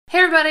Hey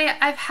everybody,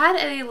 I've had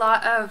a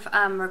lot of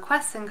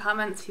requests and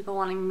comments, people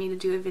wanting me to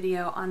do a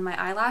video on my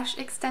eyelash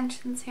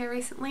extensions here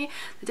recently.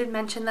 I did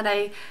mention that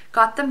I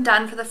got them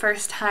done for the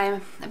first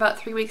time about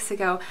 3 weeks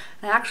ago,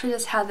 and I actually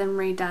just had them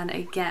redone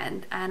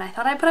again. And I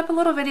thought I'd put up a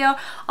little video,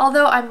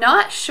 although I'm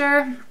not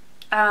sure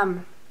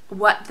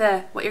what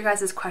your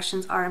guys'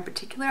 questions are in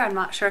particular. I'm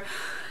not sure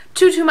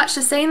too much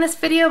to say in this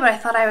video, but I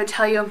thought I would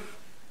tell you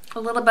a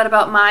little bit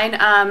about mine.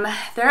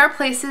 There are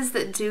places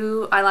that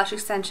do eyelash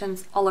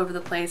extensions all over the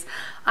place.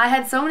 I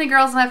had so many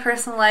girls in my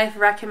personal life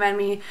recommend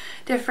me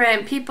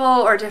different people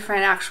or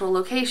different actual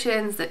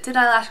locations that did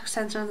eyelash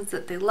extensions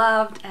that they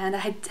loved, and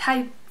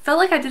I felt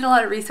like I did a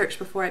lot of research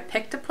before I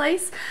picked a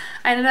place.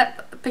 I ended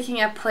up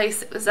picking a place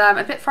that was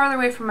a bit farther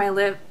away from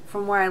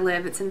where I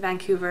live. It's in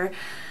Vancouver,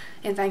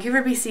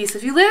 BC. So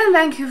if you live in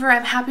Vancouver,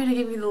 I'm happy to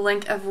give you the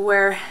link of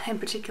where in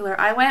particular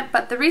I went.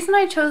 But the reason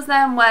I chose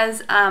them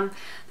was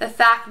the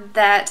fact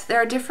that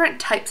there are different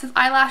types of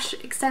eyelash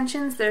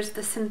extensions. There's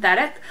the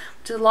synthetic,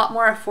 which is a lot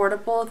more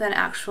affordable than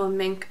actual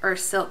mink or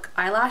silk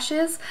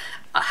eyelashes.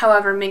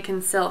 However, mink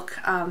and silk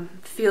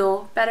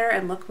feel better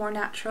and look more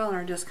natural and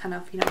are just kind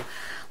of,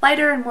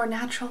 lighter and more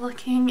natural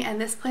looking. And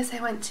this place I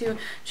went to,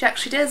 she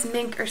actually does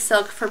mink or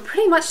silk for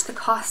pretty much the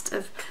cost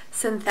of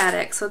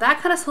synthetic. So that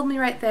kind of sold me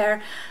right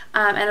there.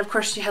 And of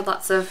course she had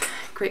lots of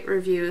great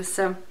reviews.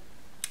 So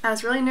I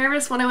was really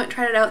nervous when I went and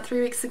tried it out 3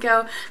 weeks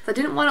ago. So I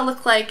didn't want to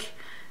look like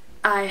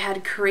I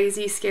had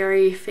crazy,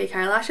 scary fake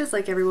eyelashes.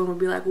 Like everyone would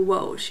be like,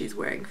 whoa, she's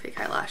wearing fake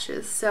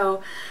eyelashes.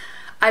 So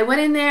I went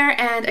in there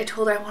and I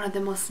told her I wanted the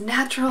most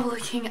natural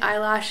looking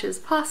eyelashes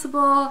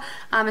possible.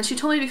 And she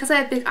told me because I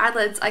had big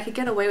eyelids, I could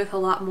get away with a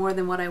lot more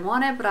than what I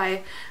wanted, but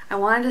I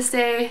wanted to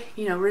stay,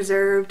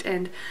 reserved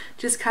and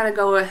just kind of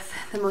go with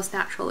the most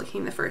natural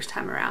looking the first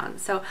time around.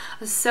 So I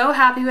was so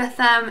happy with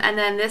them. And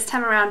then this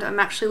time around, I'm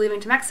actually leaving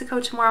to Mexico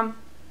tomorrow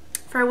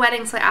for a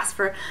wedding, so I asked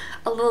for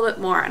a little bit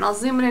more, and I'll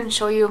zoom in and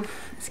show you.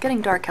 It's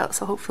getting dark out,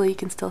 so hopefully you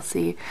can still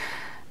see,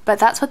 but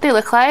that's what they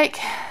look like.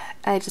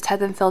 I just had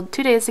them filled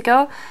 2 days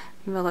ago.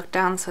 I'm gonna look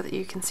down so that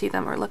you can see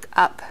them, or look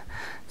up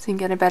so you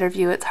can get a better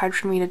view. It's hard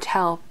for me to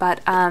tell, but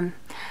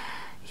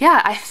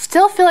yeah, I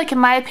still feel like, in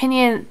my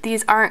opinion,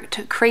 these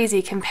aren't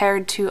crazy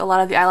compared to a lot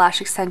of the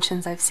eyelash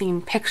extensions I've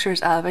seen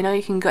pictures of. I know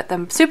you can get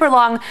them super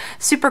long,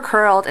 super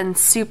curled, and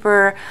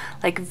super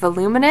like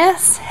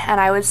voluminous, and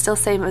I would still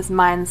say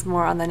mine's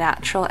more on the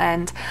natural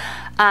end.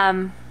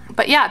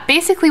 But yeah,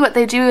 basically what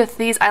they do with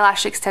these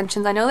eyelash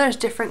extensions, I know there's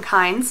different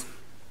kinds,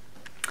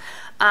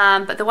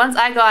 but the ones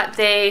I got,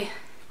 they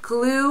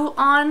glue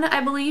on,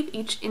 I believe,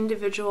 each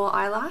individual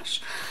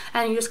eyelash,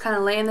 and you just kind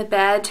of lay in the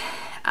bed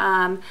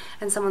and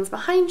someone's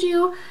behind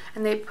you,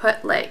 and they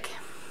put like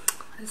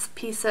this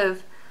piece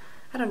of,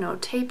 I don't know,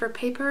 tape or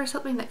paper or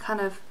something that kind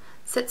of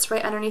sits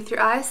right underneath your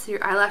eyes, so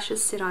your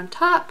eyelashes sit on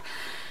top,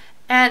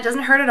 and it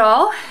doesn't hurt at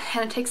all,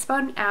 and it takes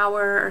about an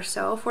hour or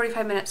so,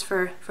 45 minutes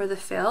for the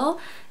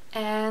fill.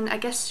 And I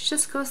guess she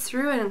just goes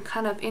through and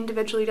kind of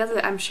individually does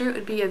it. I'm sure it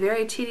would be a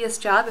very tedious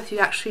job if you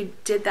actually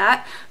did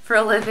that for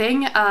a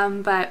living,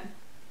 but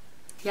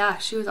yeah,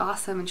 she was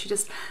awesome, and she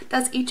just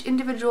does each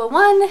individual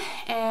one,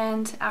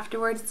 and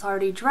afterwards it's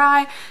already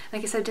dry.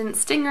 Like I said, it didn't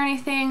sting or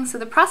anything, so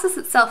the process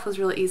itself was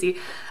really easy.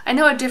 I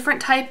know a different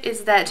type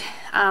is that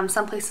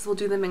some places will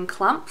do them in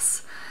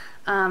clumps,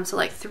 so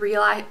like 3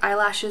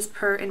 eyelashes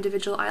per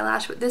individual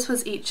eyelash, but this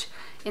was each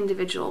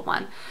individual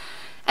one.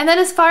 And then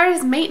as far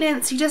as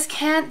maintenance, you just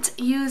can't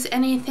use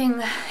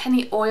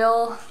any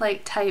oil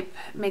like type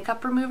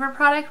makeup remover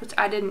product, which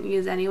I didn't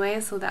use anyway,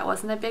 so that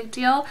wasn't a big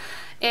deal.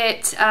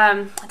 It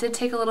did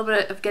take a little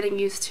bit of getting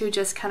used to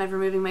just kind of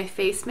removing my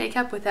face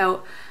makeup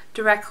without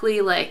directly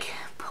like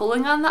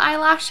pulling on the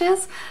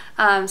eyelashes.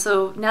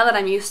 So now that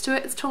I'm used to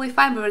it, it's totally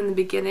fine, but in the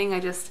beginning I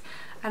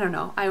don't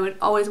know, I would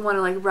always want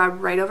to like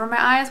rub right over my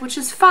eyes, which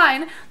is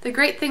fine. The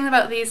great thing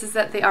about these is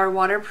that they are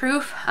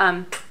waterproof.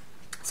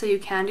 So you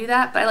can do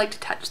that, but I like to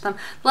touch them.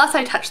 The less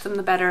I touch them,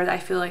 the better I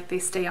feel like they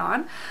stay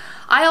on.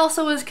 I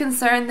also was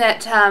concerned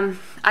that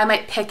I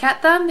might pick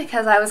at them,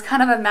 because I was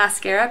kind of a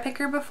mascara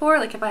picker before,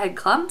 like if I had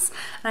clumps,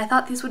 and I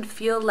thought these would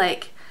feel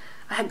like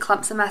I had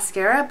clumps of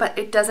mascara, but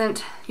it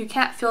doesn't. You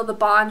can't feel the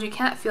bond, you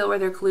can't feel where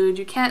they're glued,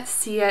 you can't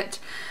see it,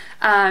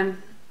 and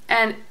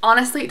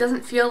honestly, it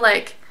doesn't feel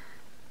like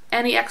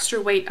any extra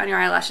weight on your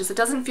eyelashes. It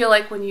doesn't feel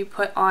like when you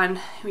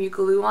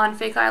glue on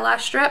fake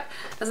eyelash strip.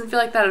 It doesn't feel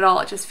like that at all.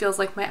 It just feels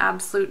like my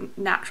absolute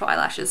natural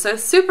eyelashes. So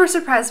super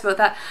surprised about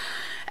that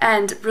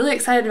and really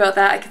excited about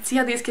that. I could see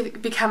how these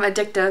could become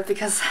addictive,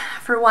 because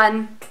for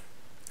one,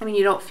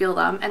 you don't feel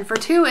them, and for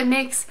two, it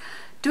makes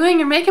doing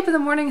your makeup in the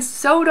morning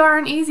so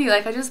darn easy.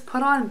 Like I just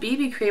put on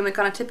BB cream like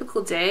on a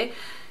typical day,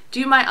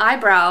 do my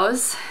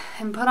eyebrows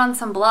and put on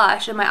some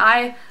blush, and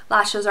my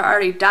eyelashes are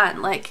already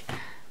done. Like,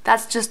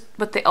 that's just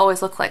what they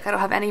always look like. I don't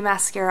have any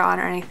mascara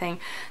on or anything.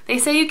 They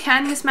say you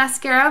can use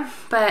mascara,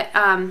 but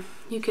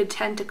you could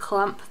tend to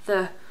clump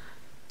the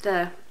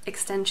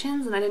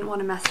extensions, and I didn't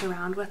want to mess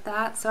around with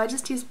that. So I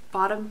just used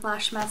bottom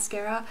lash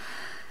mascara.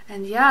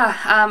 And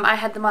yeah, I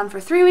had them on for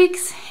 3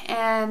 weeks,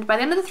 and by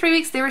the end of the 3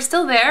 weeks they were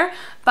still there,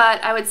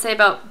 but I would say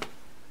about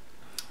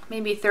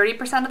maybe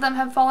 30% of them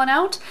have fallen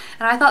out,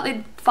 and I thought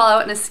they'd fall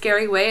out in a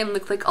scary way and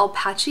look like all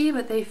patchy,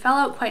 but they fell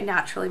out quite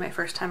naturally my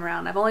first time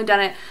around. I've only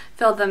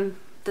filled them,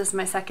 this is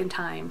my second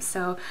time,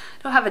 so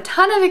I don't have a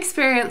ton of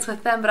experience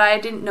with them, but I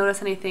didn't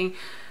notice anything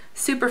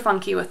super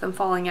funky with them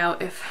falling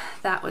out, if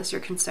that was your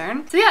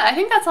concern. So yeah, I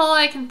think that's all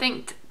I can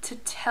think to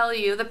tell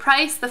you. The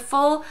price, the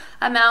full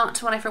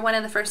amount when I went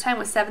in the first time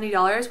was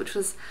 $70, which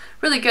was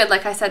really good,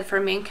 like I said,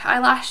 for mink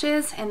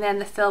eyelashes, and then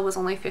the fill was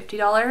only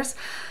 $50.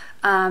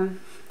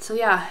 So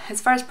yeah,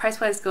 as far as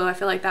price-wise go, I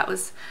feel like that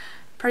was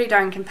pretty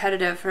darn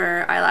competitive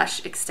for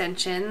eyelash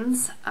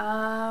extensions.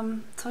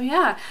 So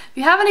yeah, if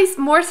you have any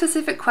more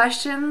specific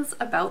questions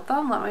about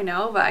them, let me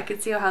know, but I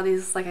could see how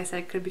these, like I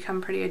said, could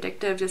become pretty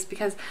addictive just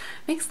because it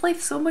makes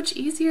life so much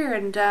easier,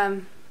 and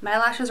my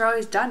eyelashes are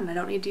always done. I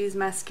don't need to use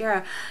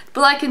mascara.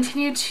 Will I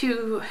continue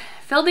to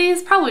fill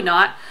these? Probably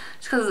not,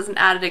 just because it's an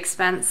added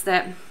expense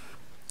that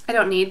I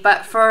don't need,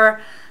 but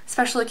for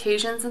special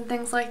occasions and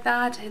things like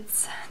that,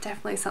 it's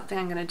definitely something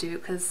I'm gonna do,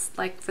 because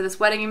like for this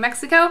wedding in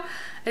Mexico,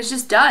 it's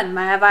just done.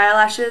 I have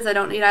eyelashes, I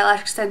don't need eyelash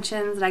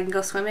extensions, and I can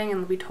go swimming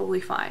and it'll be totally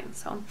fine.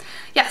 So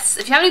yes,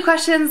 if you have any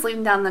questions, leave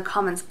them down in the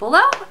comments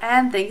below,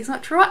 and thank you so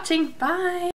much for watching. Bye!